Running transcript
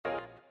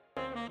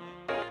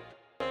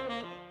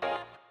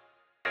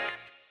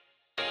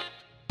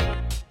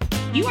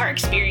You are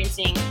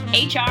experiencing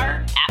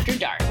HR After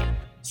Dark,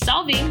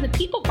 solving the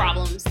people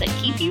problems that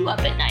keep you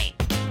up at night.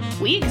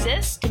 We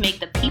exist to make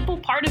the people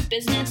part of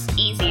business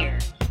easier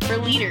for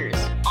leaders,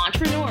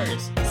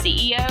 entrepreneurs,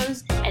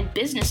 CEOs, and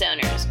business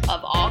owners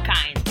of all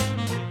kinds.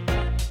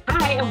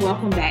 Hi, and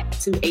welcome back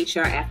to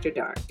HR After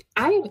Dark.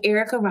 I am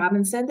Erica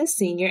Robinson, the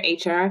Senior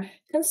HR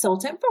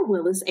Consultant for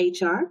Willis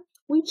HR.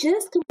 We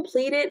just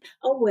completed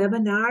a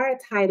webinar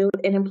titled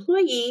An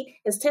Employee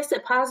has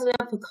Tested Positive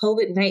for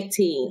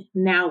COVID-19.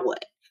 Now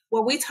what?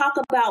 Where we talk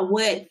about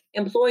what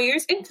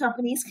employers and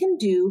companies can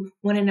do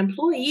when an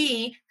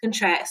employee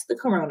contracts the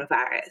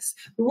coronavirus.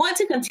 We want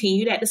to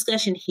continue that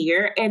discussion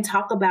here and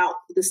talk about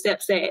the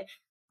steps that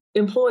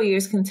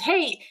employers can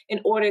take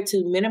in order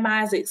to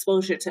minimize the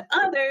exposure to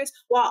others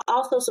while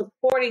also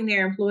supporting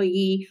their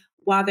employee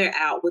while they're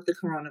out with the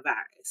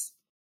coronavirus.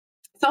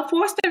 So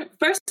first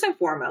and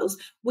foremost,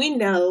 we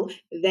know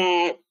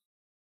that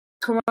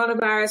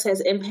coronavirus has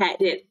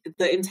impacted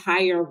the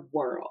entire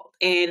world,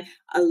 and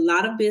a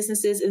lot of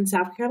businesses in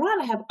South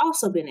Carolina have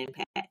also been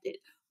impacted.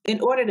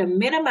 In order to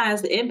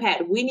minimize the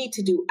impact, we need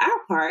to do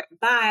our part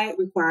by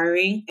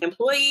requiring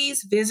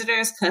employees,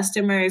 visitors,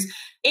 customers,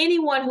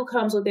 anyone who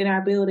comes within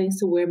our buildings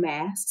to wear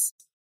masks.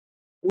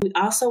 We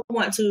also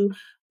want to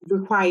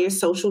require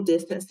social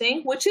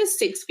distancing, which is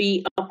 6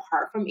 feet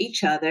apart from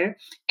each other.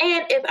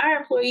 And if our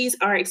employees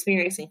are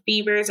experiencing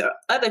fevers or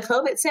other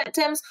COVID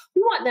symptoms,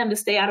 we want them to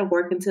stay out of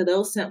work until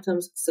those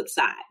symptoms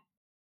subside.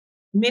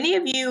 Many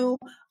of you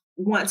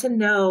want to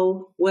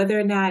know whether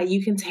or not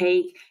you can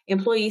take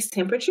employees'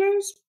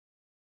 temperatures.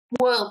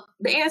 Well,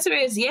 the answer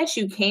is yes,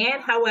 you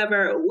can.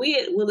 However, we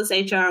at Willis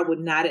HR would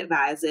not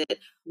advise it.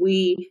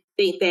 We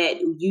think that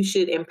you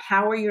should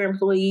empower your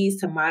employees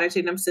to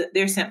monitor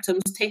their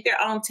symptoms, take their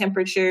own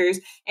temperatures,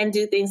 and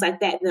do things like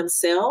that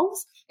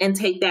themselves and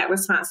take that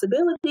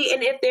responsibility.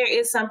 And if there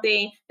is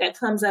something that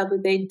comes up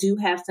that they do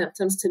have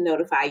symptoms, to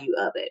notify you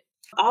of it.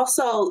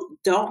 Also,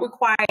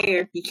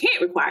 you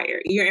can't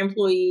require your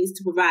employees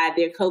to provide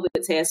their COVID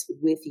test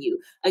with you.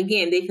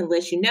 Again, they can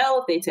let you know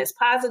if they test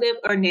positive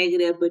or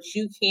negative, but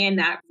you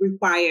cannot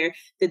require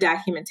the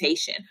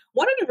documentation.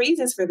 One of the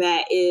reasons for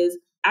that is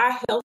our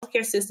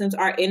healthcare systems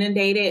are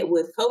inundated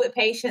with COVID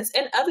patients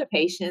and other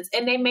patients,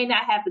 and they may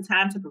not have the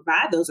time to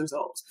provide those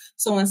results.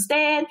 So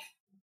instead,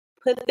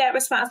 put that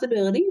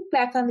responsibility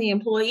back on the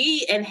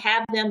employee and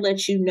have them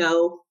let you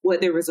know what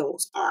their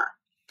results are.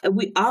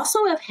 We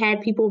also have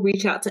had people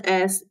reach out to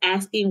us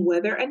asking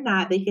whether or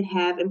not they could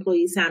have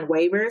employees sign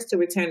waivers to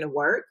return to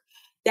work.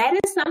 That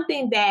is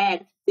something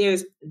that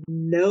there's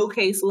no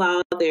case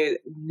law, there's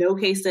no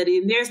case study,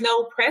 and there's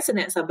no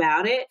precedence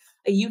about it.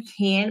 You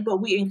can,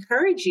 but we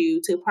encourage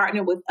you to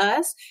partner with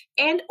us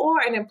and or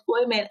an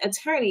employment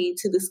attorney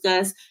to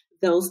discuss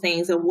those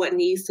things and what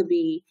needs to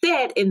be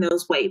said in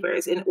those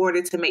waivers in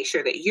order to make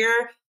sure that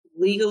you're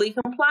legally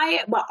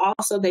compliant, but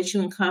also that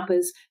you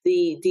encompass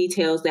the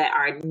details that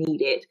are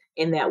needed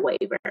in that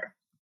waiver.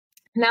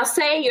 Now,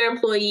 say your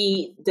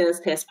employee does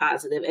test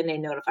positive and they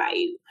notify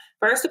you.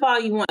 First of all,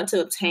 you want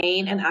to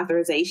obtain an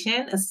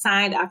authorization, a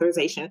signed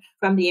authorization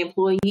from the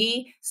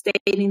employee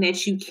stating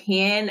that you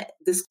can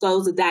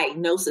disclose the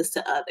diagnosis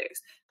to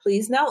others.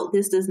 Please note,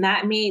 this does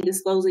not mean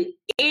disclosing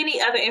any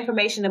other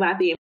information about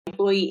the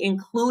employee,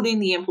 including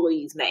the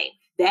employee's name.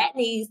 That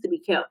needs to be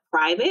kept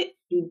private.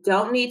 You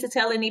don't need to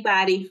tell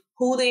anybody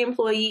who the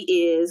employee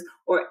is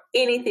or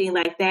anything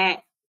like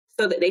that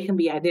so that they can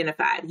be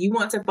identified. You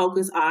want to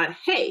focus on,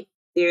 hey,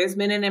 there's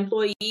been an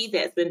employee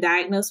that's been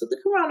diagnosed with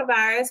the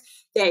coronavirus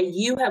that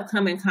you have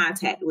come in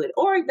contact with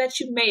or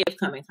that you may have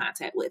come in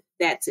contact with.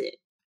 That's it.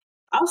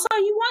 Also,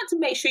 you want to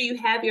make sure you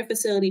have your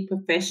facility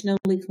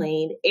professionally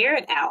cleaned, air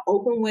it out,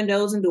 open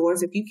windows and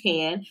doors if you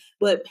can,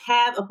 but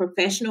have a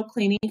professional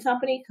cleaning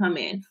company come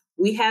in.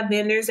 We have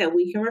vendors that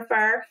we can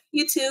refer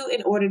you to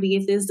in order to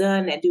get this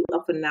done that do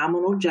a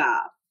phenomenal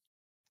job.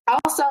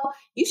 Also,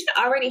 you should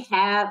already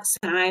have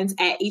signs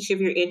at each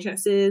of your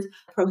entrances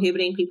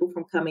prohibiting people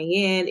from coming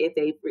in if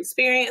they've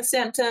experienced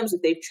symptoms,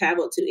 if they've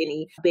traveled to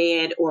any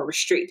banned or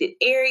restricted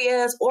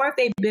areas, or if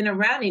they've been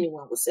around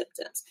anyone with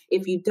symptoms.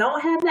 If you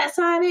don't have that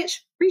signage,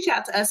 reach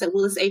out to us at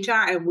Willis HR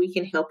and we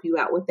can help you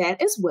out with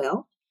that as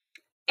well.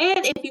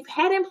 And if you've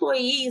had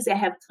employees that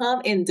have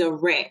come in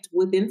direct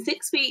within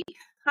 6 feet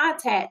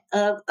contact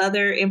of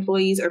other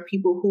employees or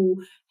people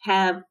who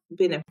have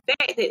been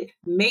infected,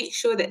 make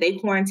sure that they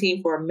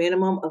quarantine for a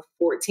minimum of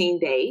 14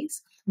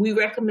 days. We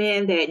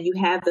recommend that you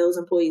have those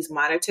employees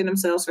monitor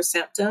themselves for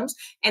symptoms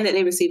and that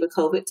they receive a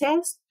COVID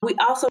test. We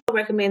also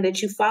recommend that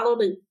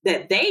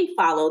they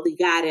follow the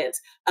guidance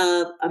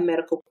of a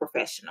medical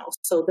professional.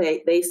 So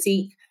they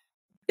seek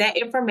that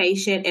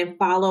information and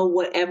follow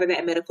whatever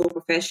that medical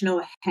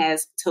professional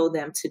has told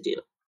them to do.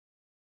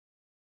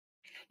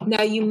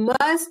 Now, you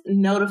must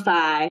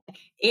notify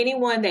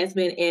anyone that's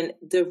been in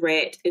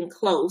direct and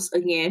close,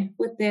 again,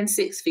 within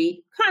 6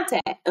 feet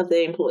contact of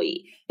the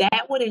employee.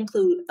 That would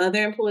include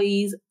other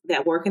employees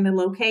that work in the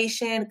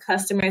location,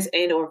 customers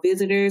and or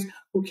visitors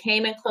who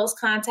came in close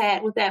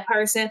contact with that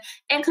person,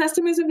 and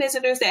customers and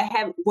visitors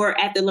that were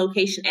at the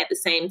location at the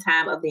same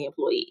time of the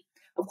employee.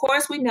 Of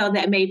course, we know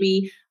that may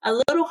be a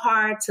little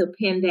hard to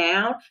pin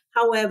down.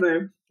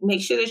 However,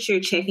 make sure that you're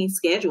checking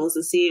schedules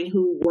and seeing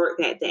who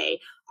worked that day.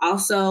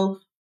 Also,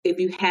 if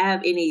you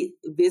have any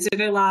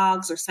visitor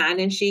logs or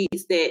sign-in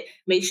sheets, that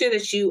make sure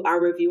that you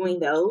are reviewing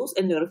those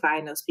and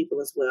notifying those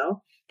people as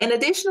well. And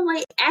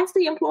additionally, ask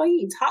the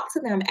employee, talk to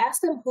them,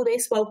 ask them who they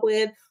spoke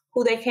with,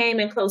 who they came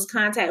in close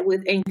contact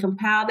with, and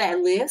compile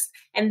that list.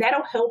 And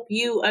that'll help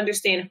you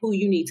understand who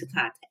you need to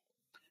contact.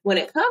 When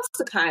it comes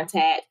to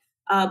contact,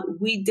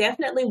 we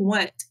definitely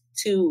want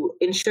to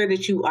ensure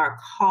that you are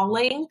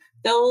calling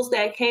those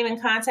that came in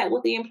contact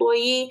with the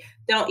employee.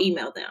 Don't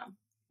email them.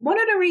 One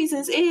of the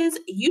reasons is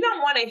you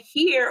don't want to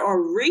hear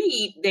or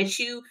read that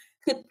you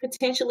could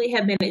potentially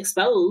have been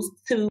exposed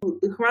to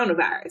the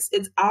coronavirus.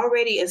 It's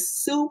already a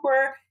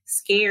super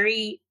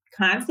scary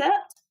concept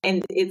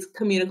and it's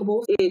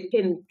communicable. It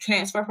can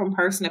transfer from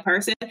person to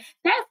person.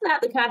 That's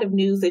not the kind of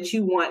news that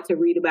you want to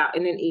read about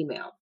in an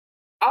email.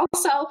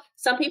 Also,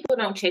 some people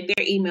don't check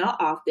their email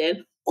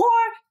often, or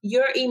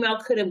your email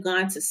could have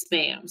gone to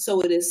spam.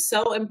 So it is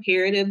so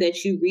imperative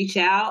that you reach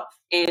out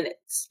and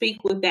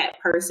speak with that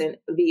person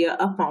via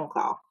a phone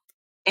call.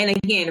 And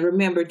again,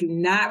 remember, do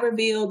not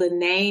reveal the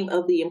name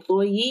of the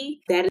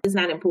employee. That is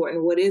not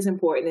important. What is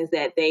important is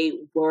that they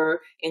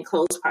were in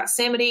close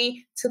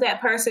proximity to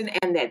that person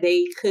and that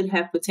they could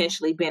have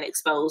potentially been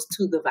exposed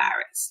to the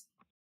virus.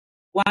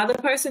 While the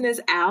person is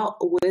out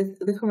with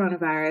the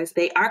coronavirus,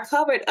 they are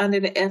covered under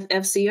the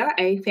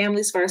FFCRA,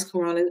 Families First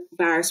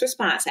Coronavirus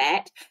Response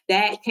Act.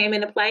 That came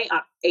into play on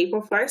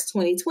April 1st,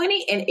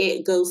 2020, and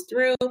it goes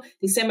through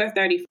December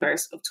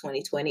 31st of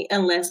 2020,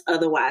 unless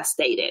otherwise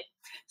stated.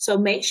 So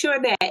make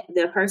sure that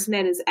the person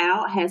that is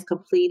out has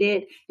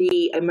completed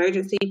the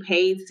emergency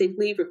paid sick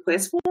leave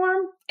request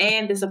form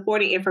and the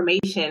supporting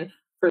information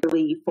for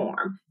leave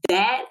form.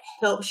 That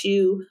helps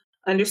you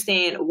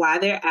understand why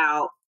they're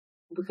out,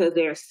 because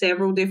there are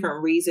several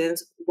different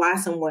reasons why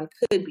someone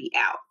could be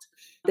out.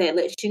 That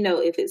lets you know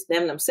if it's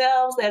them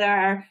themselves that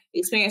are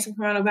experiencing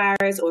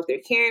coronavirus, or if they're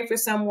caring for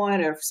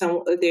someone, or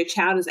if their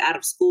child is out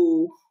of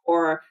school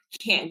or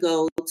can't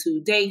go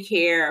to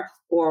daycare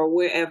or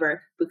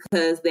wherever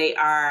because they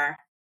are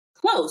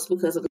closed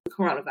because of the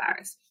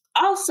coronavirus.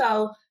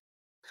 Also,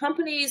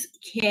 companies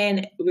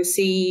can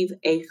receive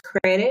a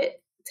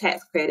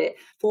tax credit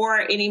for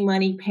any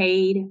money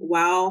paid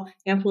while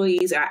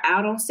employees are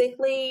out on sick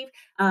leave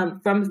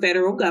from the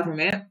federal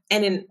government.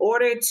 And in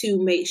order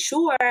to make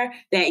sure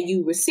that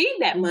you receive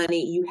that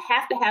money, you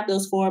have to have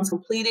those forms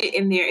completed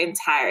in their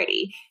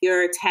entirety.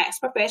 Your tax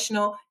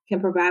professional can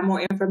provide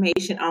more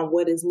information on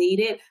what is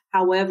needed.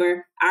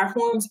 However, our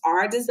forms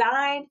are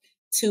designed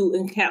to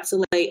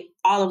encapsulate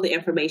all of the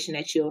information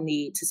that you'll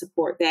need to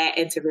support that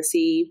and to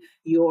receive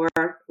your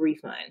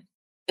refund.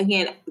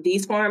 Again,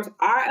 these forms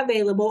are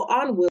available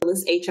on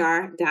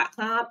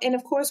willishr.com. And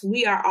of course,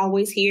 we are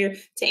always here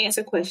to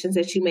answer questions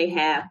that you may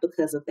have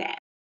because of that.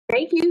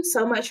 Thank you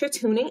so much for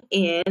tuning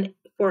in.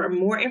 For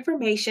more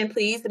information,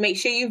 please make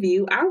sure you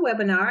view our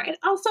webinar and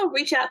also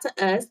reach out to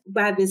us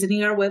by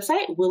visiting our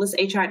website,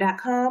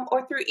 willishr.com,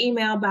 or through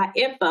email by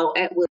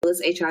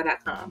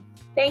info@willishr.com.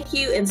 Thank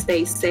you and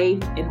stay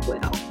safe and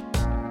well.